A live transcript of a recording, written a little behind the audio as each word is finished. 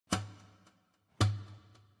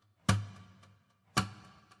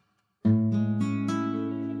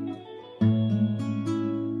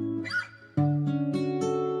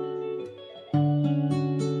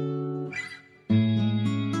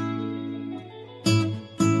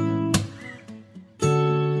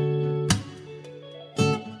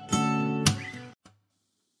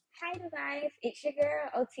you guys, it's your girl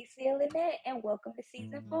OTC Lynette and welcome to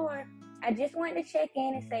season 4. I just wanted to check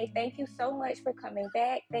in and say thank you so much for coming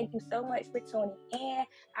back. Thank you so much for tuning in.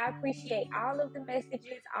 I appreciate all of the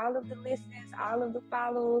messages, all of the listens, all of the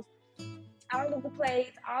follows, all of the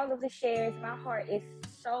plays, all of the shares. My heart is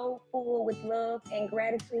so full with love and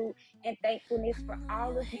gratitude and thankfulness for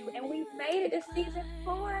all of you. And we've made it to season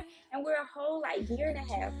 4 and we're a whole year and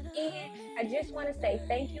a half in. I just want to say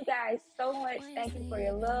thank you guys so much. Thank you for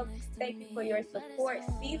your love. Thank you for your support.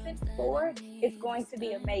 Season 4 is going to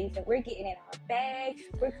be amazing. We're getting in our bag.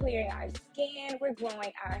 We're clearing our skin. We're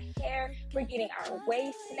growing our hair. We're getting our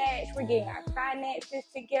waist snatched. We're getting our finances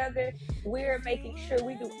together. We're making sure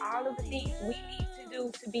we do all of the things we need to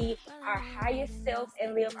do to be our highest self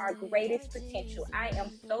and live our greatest potential. I am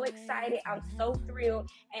so excited. I'm so thrilled.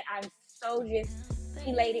 And I'm so just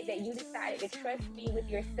elated that you decided to trust me with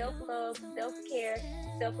your self-love, self-care,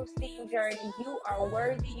 self-esteem journey. You are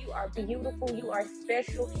worthy. You are beautiful. You are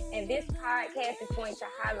special. And this podcast is going to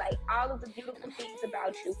highlight all of the beautiful things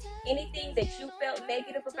about you. Anything that you felt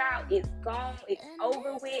negative about is gone. It's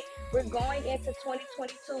over with. We're going into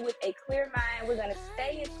 2022 with a clear mind. We're going to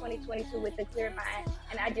stay in 2022 with a clear mind.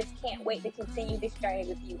 And I just can't wait to continue this journey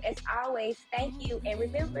with you. As always, thank you. And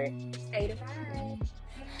remember, stay divine.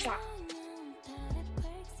 Mwah.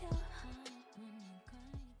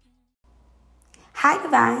 Hi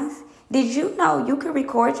Divines, did you know you can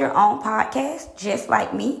record your own podcast just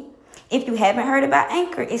like me? If you haven't heard about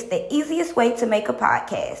Anchor, it's the easiest way to make a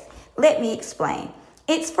podcast. Let me explain.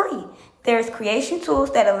 It's free. There's creation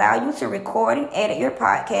tools that allow you to record and edit your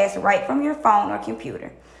podcast right from your phone or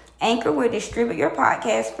computer. Anchor will distribute your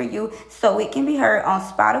podcast for you so it can be heard on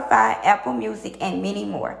Spotify, Apple Music, and many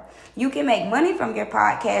more. You can make money from your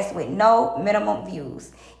podcast with no minimum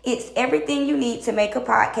views. It's everything you need to make a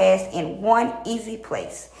podcast in one easy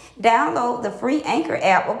place. Download the free Anchor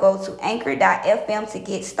app or go to anchor.fm to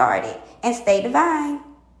get started. And stay divine.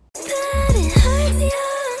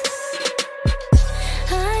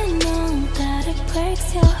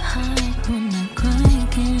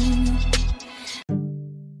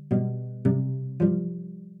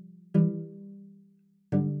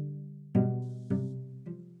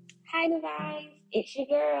 Hi Divines, it's your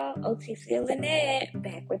girl OTC Lynette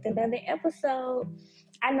back with another episode.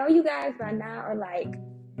 I know you guys by now are like,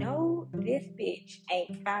 no, this bitch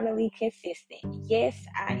ain't finally consistent. Yes,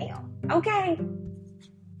 I am. Okay.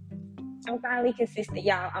 I'm finally consistent,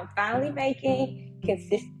 y'all. I'm finally making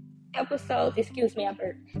consistent episodes. Excuse me,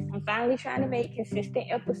 I'm finally trying to make consistent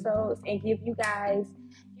episodes and give you guys,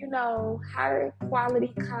 higher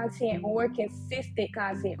quality content, more consistent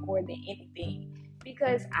content more than anything.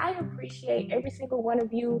 Because I appreciate every single one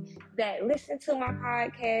of you that listen to my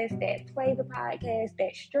podcast, that play the podcast,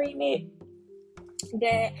 that stream it,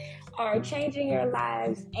 that are changing your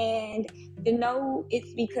lives. And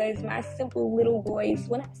it's because my simple little voice,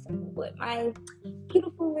 well, not simple, but my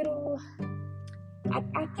beautiful little, I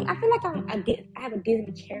feel like I have a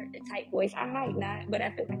Disney character type voice. I might not, but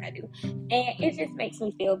I feel like I do. And it just makes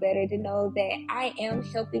me feel better to know that I am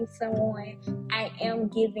helping someone. I am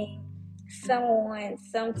giving someone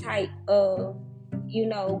some type of,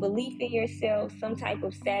 belief in yourself, some type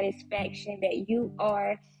of satisfaction that you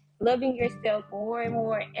are loving yourself more and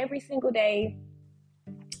more every single day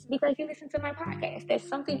because you listen to my podcast. That's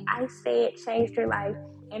something I said changed your life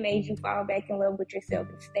and made you fall back in love with yourself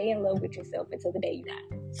and stay in love with yourself until the day you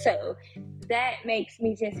die. So that makes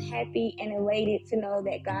me just happy and elated to know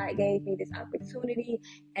that God gave me this opportunity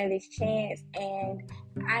and this chance. And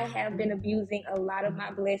I have been abusing a lot of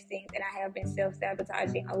my blessings and I have been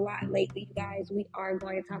self-sabotaging a lot lately, you guys. We are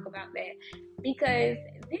going to talk about that because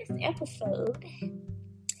this episode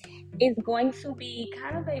is going to be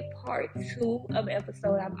kind of a part 2 of an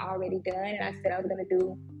episode I've already done. And I said I was going to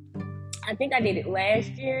do, I think I did it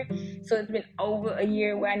last year. So it's been over a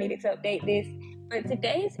year where I needed to update this. But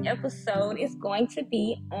today's episode is going to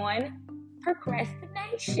be on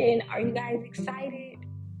procrastination. Are you guys excited?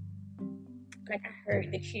 Like I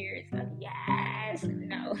heard the cheers of yes.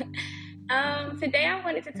 No. Today I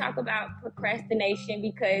wanted to talk about procrastination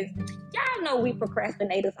because y'all know we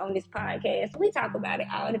procrastinators on this podcast. We talk about it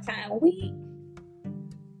all the time. We,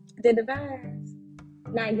 the Divines,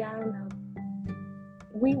 now y'all know,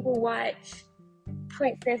 we will watch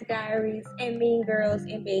Princess Diaries and Mean Girls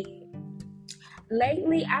in bed.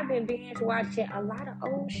 Lately, I've been binge watching a lot of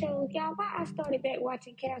old shows. Y'all, why I started back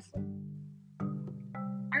watching Castle?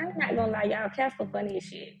 I'm not gonna lie, y'all, Castle funny as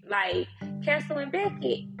shit. Like, Castle and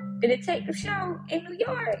Beckett, the detective show in New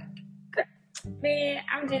York. man,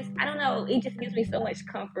 I don't know, it just gives me so much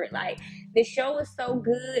comfort. Like, the show is so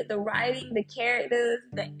good, the writing, the characters,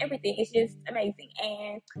 the everything is just amazing.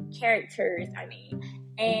 And characters,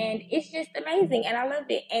 and it's just amazing, and I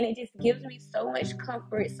loved it. And it just gives me so much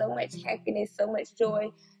comfort, so much happiness, so much joy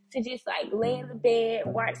to just like lay in the bed,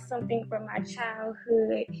 watch something from my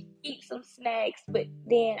childhood, eat some snacks. But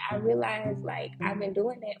then I realized, like, I've been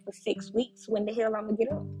doing that for 6 weeks. When the hell I'm gonna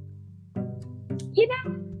get up? You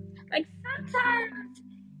know, like, sometimes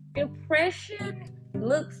depression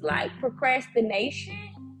looks like procrastination,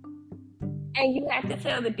 and you have to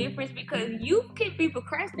tell the difference, because you can be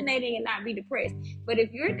procrastinating and not be depressed. But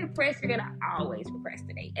if you're depressed, you're gonna always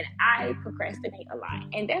procrastinate. And I procrastinate a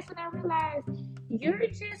lot. And that's when I realized you're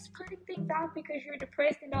just putting things off because you're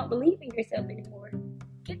depressed and don't believe in yourself anymore.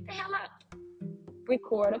 Get the hell up.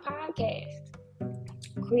 Record a podcast.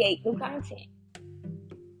 Create new content.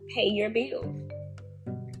 Pay your bills.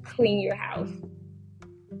 Clean your house.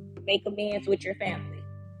 Make amends with your family.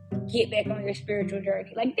 Get back on your spiritual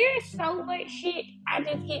journey. Like, there's so much shit I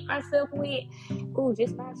just hit myself with. Ooh,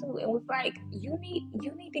 just not too. And was like, you need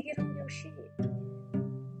to get on your shit.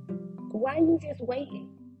 Why you just waiting?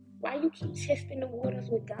 Why you keep testing the waters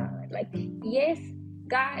with God? Like, yes,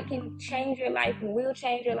 God can change your life and will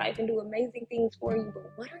change your life and do amazing things for you,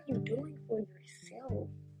 but what are you doing for yourself?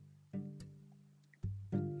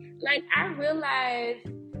 Like, I realized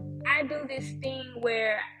I do this thing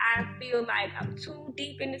where I feel like I'm too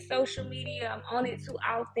deep into social media. I'm on it too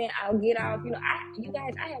often. I'll get off. You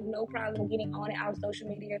guys, I have no problem getting on and off social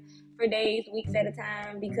media for days, weeks at a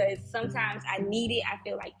time, because sometimes I need it. I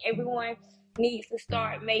feel like everyone needs to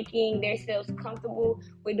start making themselves comfortable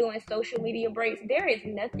with doing social media breaks. There is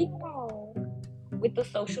nothing wrong with the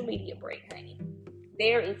social media break, honey.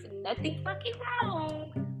 There is nothing fucking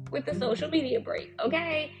wrong with the social media break,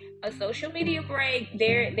 okay? A social media break,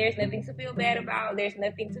 there's nothing to feel bad about. There's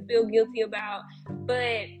nothing to feel guilty about.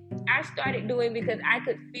 But I started doing because I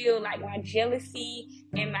could feel like my jealousy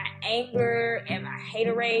and my anger and my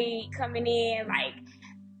haterade coming in. Like,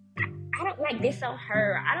 I don't like this on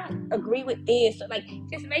her. I don't agree with this. So, like,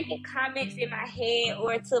 just making comments in my head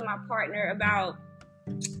or to my partner about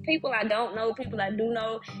people I don't know, people I do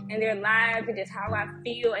know, and their lives, and just how I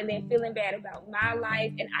feel, and then feeling bad about my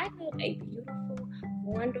life. And I live a beautiful,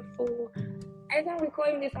 wonderful. As I'm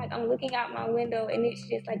recording this, like, I'm looking out my window, and it's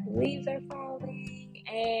just like the leaves are falling,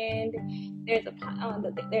 and there's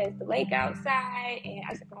the lake outside, and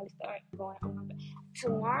I should probably start going on.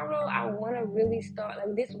 Tomorrow, I want to really start,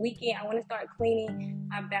 like, this weekend, I want to start cleaning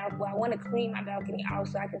my balcony. Well, I want to clean my balcony out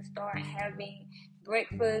so I can start having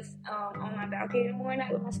breakfast on my balcony in the morning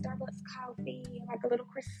with my Starbucks coffee and like a little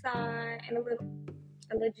croissant and a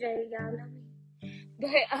little J, y'all know me.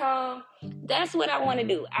 But that's what I want to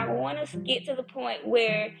do. I want to get to the point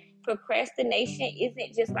where procrastination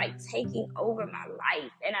isn't just like taking over my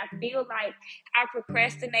life. And I feel like I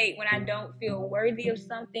procrastinate when I don't feel worthy of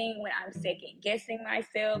something, when I'm second guessing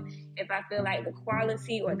myself, if I feel like the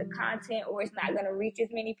quality or the content or it's not going to reach as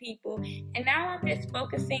many people. And now I'm just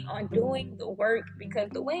focusing on doing the work, because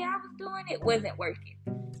the way I was doing it wasn't working.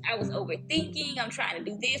 I was overthinking. I'm trying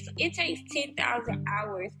to do this. It takes 10,000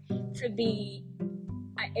 hours to be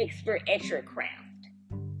an expert at your craft.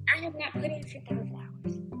 I have not put in 10,000 hours.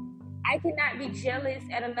 I cannot be jealous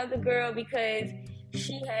at another girl because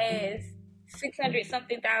she has 600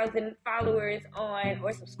 something thousand followers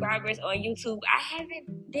or subscribers on YouTube. I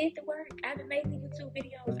haven't did the work. I haven't made the YouTube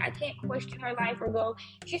videos. I can't question her life or go,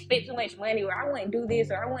 she spent too much money, or I wouldn't do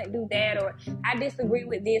this, or I wouldn't do that, or I disagree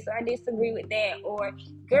with this, or I disagree with that, or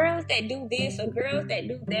girls that do this, or girls that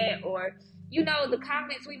do that, or the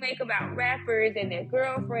comments we make about rappers and their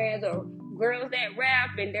girlfriends, or girls that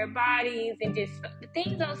rap and their bodies, and just the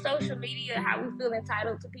things on social media, how we feel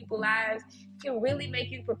entitled to people's lives, can really make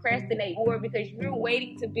you procrastinate more, because you're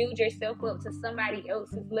waiting to build yourself up to somebody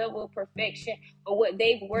else's level of perfection or what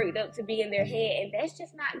they've worked up to be in their head, and that's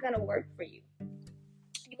just not going to work for you.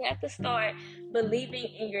 You have to start believing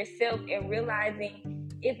in yourself and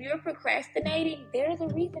realizing if you're procrastinating, there's a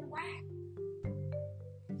reason why.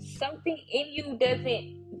 Something in you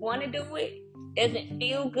doesn't want to do it, doesn't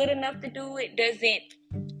feel good enough to do it,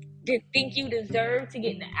 doesn't think you deserve to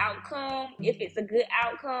get the outcome, if it's a good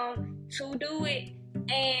outcome, to do it.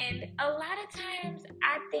 And a lot of times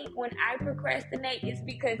I think when I procrastinate, it's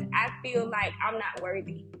because I feel like I'm not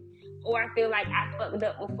worthy, or I feel like I fucked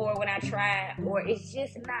up before when I tried, or it's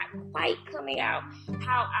just not quite coming out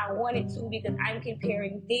how I want it to, because I'm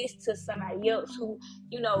comparing this to somebody else who,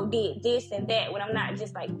 did this and that, when I'm not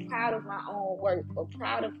just like proud of my own work or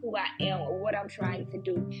proud of who I am or what I'm trying to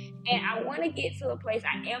do. And I want to get to a place,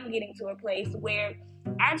 I am getting to a place where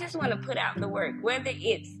I just want to put out the work, whether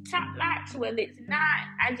it's top notch, whether it's not.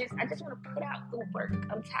 I just want to put out the work.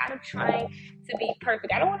 I'm tired of trying to be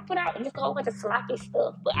perfect. I don't want to put out just a whole bunch of sloppy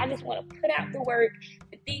stuff, but I just want to put out the work,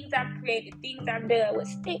 the things I've created, the things I've done, what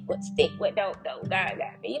stick, what don't. God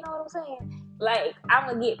got me. You know what I'm saying? Like, I'm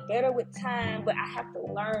gonna get better with time, but I have to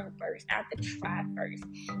learn first. I have to try first.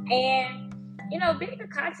 And being a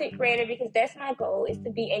content creator, because that's my goal, is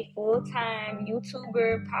to be a full-time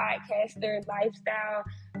YouTuber, podcaster, lifestyle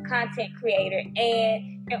content creator.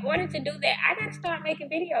 And in order to do that, I gotta start making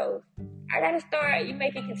videos. I gotta start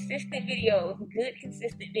making consistent videos, good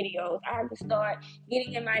consistent videos. I have to start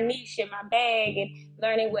getting in my niche, in my bag, and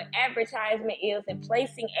learning what advertisement is, and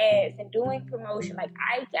placing ads, and doing promotion. Like,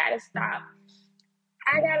 I gotta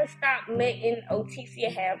stop letting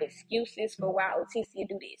Otissia have excuses for why Otissia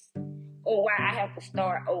do this, or why I have to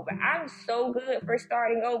start over. I'm so good for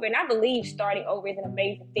starting over, and I believe starting over is an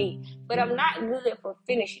amazing thing, but I'm not good for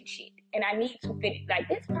finishing shit. And I need to finish. Like,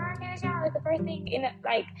 this podcast, y'all, is the first thing in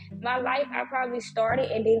my life I probably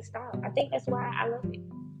started and then stopped. I think that's why I love it.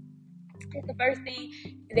 It's the first thing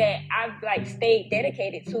that I've stayed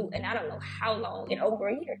dedicated to, and I don't know how long, in over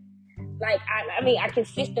a year. I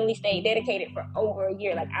consistently stayed dedicated for over a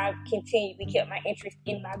year. Like, I've continually kept my interest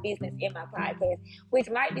in my business, in my podcast, which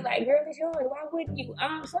might be like, girl, it's yours. Why wouldn't you?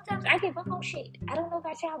 Sometimes I give up on shit. I don't know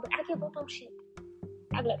about y'all, but I give up on shit.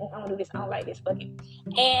 I'm like, I'm gonna do this. I don't like this. Fuck it.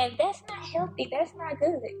 And that's not healthy. That's not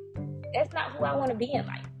good. That's not who I want to be in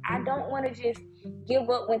life. I don't want to just give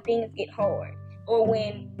up when things get hard, or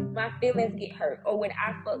when my feelings get hurt, or when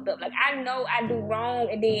I fucked up. Like, I know I do wrong,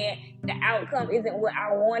 and then the outcome isn't what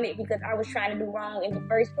I wanted because I was trying to do wrong in the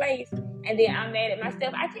first place, and then I'm mad at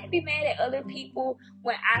myself. I can't be mad at other people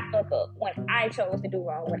when I fuck up, when I chose to do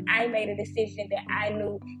wrong, when I made a decision that I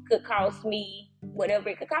knew could cost me whatever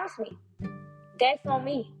it could cost me. That's on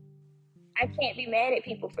me. I can't be mad at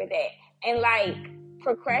people for that. And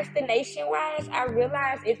procrastination wise, I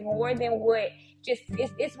realize it's more than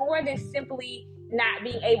it's more than simply not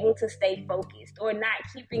being able to stay focused or not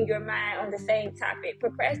keeping your mind on the same topic.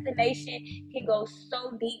 Procrastination can go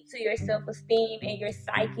so deep to your self-esteem and your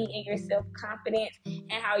psyche and your self-confidence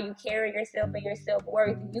and how you carry yourself and your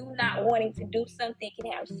self-worth. You not wanting to do something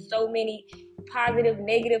can have so many positive,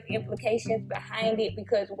 negative implications behind it,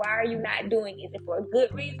 because why are you not doing it? Is it for a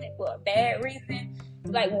good reason, for a bad reason?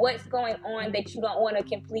 Like, what's going on that you don't want to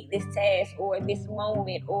complete this task or this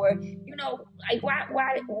moment, or why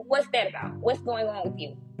what's that about? What's going on with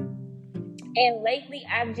you? And lately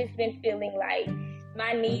I've just been feeling like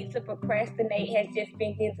my need to procrastinate has just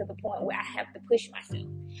been getting to the point where I have to push myself.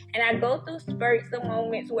 And I go through spurts of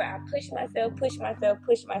moments where I push myself,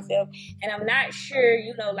 and I'm not sure,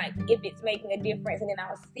 if it's making a difference. And then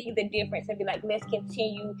I'll see the difference and be like, let's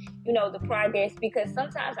continue, the progress. Because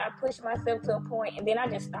sometimes I push myself to a point and then I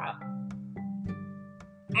just stop.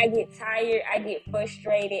 I get tired, I get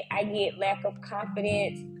frustrated, I get lack of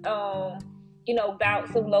confidence,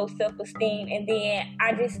 bouts of low self-esteem, and then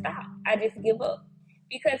I just stop. I just give up.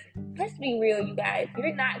 Because let's be real, you guys,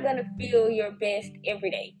 you're not going to feel your best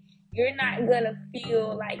every day. You're not going to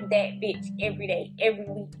feel like that bitch every day, every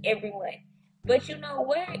week, every month. But you know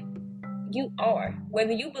what? You are.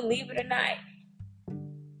 Whether you believe it or not.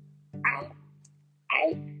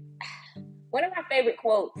 One of my favorite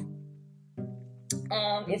quotes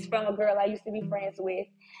is from a girl I used to be friends with.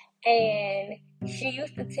 And she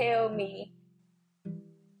used to tell me,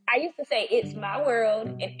 I used to say, it's my world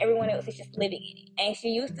and everyone else is just living in it. And she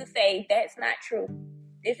used to say, that's not true.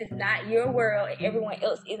 This is not your world and everyone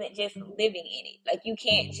else isn't just living in it. Like, you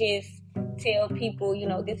can't just tell people,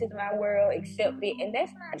 this is my world, accept it. And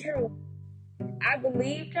that's not true. I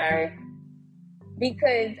believed her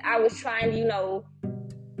because I was trying to,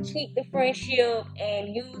 keep the friendship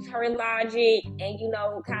and use her logic and,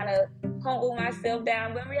 kind of humble myself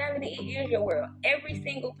down. But in reality, it is your world. Every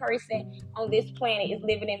single person on this planet is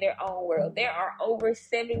living in their own world. There are over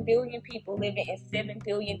 7 billion people living in 7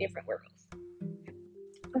 billion different worlds.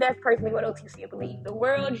 That's personally what Otissia believes. The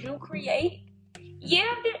world you create,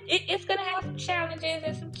 it's going to have some challenges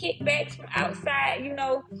and some kickbacks from outside,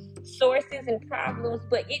 sources and problems,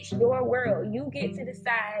 but it's your world. You get to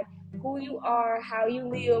decide who you are, how you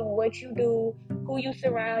live, what you do, who you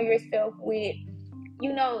surround yourself with.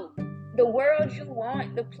 The world you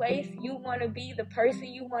want, the place you want to be, the person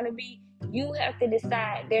you want to be, you have to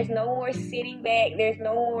decide. There's no more sitting back. There's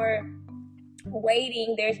no more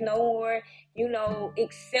waiting. There's no more,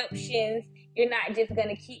 exceptions. You're not just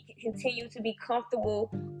going to continue to be comfortable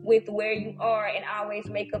with where you are and always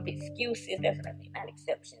make up excuses. That's what I mean, not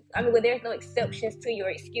exceptions. I mean, well, there's no exceptions to your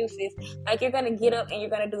excuses. Like, you're going to get up and you're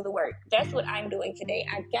going to do the work. That's what I'm doing today.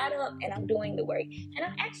 I got up and I'm doing the work. And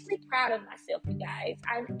I'm actually proud of myself, you guys.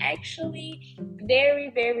 I'm actually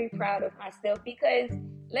very, very proud of myself because,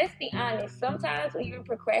 let's be honest, sometimes when you're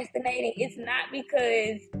procrastinating, it's not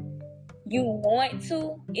because you want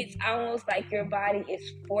to, it's almost like your body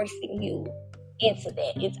is forcing you into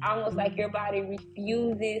that. It's almost like your body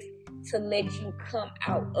refuses to let you come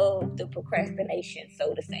out of the procrastination,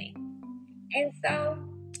 so to say. And so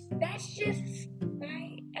that's just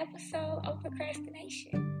my episode of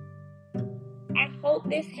procrastination. I hope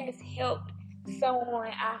this has helped someone.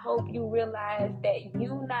 I hope you realize that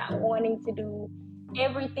you not wanting to do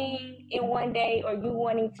everything in one day, or you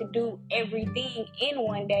wanting to do everything in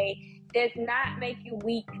one day, does not make you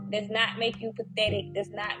weak, does not make you pathetic, does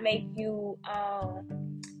not make you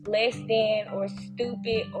less than or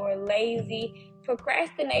stupid or lazy.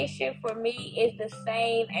 Procrastination for me is the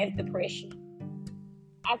same as depression.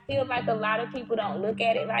 I feel like a lot of people don't look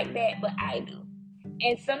at it like that, but I do.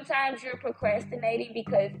 And sometimes you're procrastinating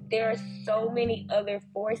because there are so many other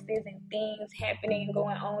forces and things happening and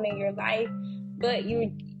going on in your life. But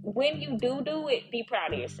when you do it, be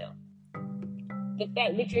proud of yourself. The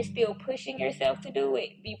fact that you're still pushing yourself to do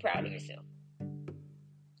it, be proud of yourself.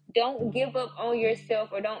 Don't give up on yourself,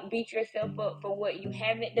 or don't beat yourself up for what you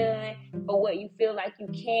haven't done, or what you feel like you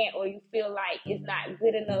can't, or you feel like it's not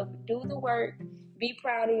good enough. Do the work, be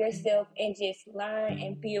proud of yourself, and just learn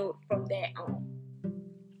and build from that on.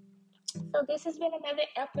 So this has been another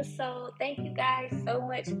episode. Thank you guys so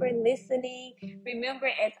much for listening. Remember,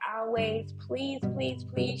 as always, please, please,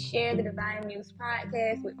 please share the Divine Muse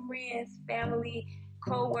podcast with friends, family,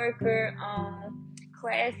 co-worker,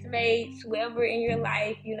 classmates, whoever in your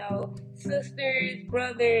life, sisters,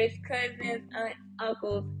 brothers, cousins, aunts,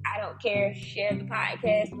 uncles. I don't care. Share the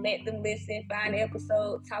podcast. Let them listen. Find the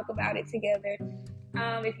episode. Talk about it together.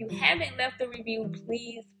 If you haven't left a review,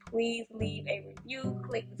 please leave a review.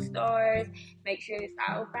 Click the stars. Make sure it's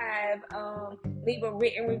all 5. Leave a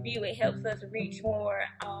written review. It helps us reach more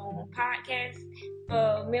podcast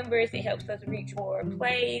members. It helps us reach more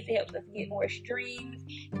plays. It helps us get more streams.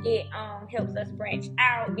 It helps us branch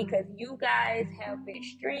out because you guys have been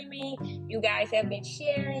streaming. You guys have been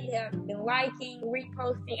sharing. You have been liking,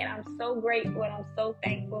 reposting, and I'm so grateful and I'm so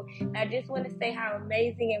thankful. And I just want to say how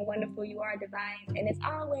amazing and wonderful you are, Divines. And as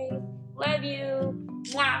always, love you.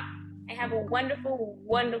 Mwah. And have a wonderful,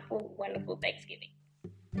 wonderful, wonderful Thanksgiving.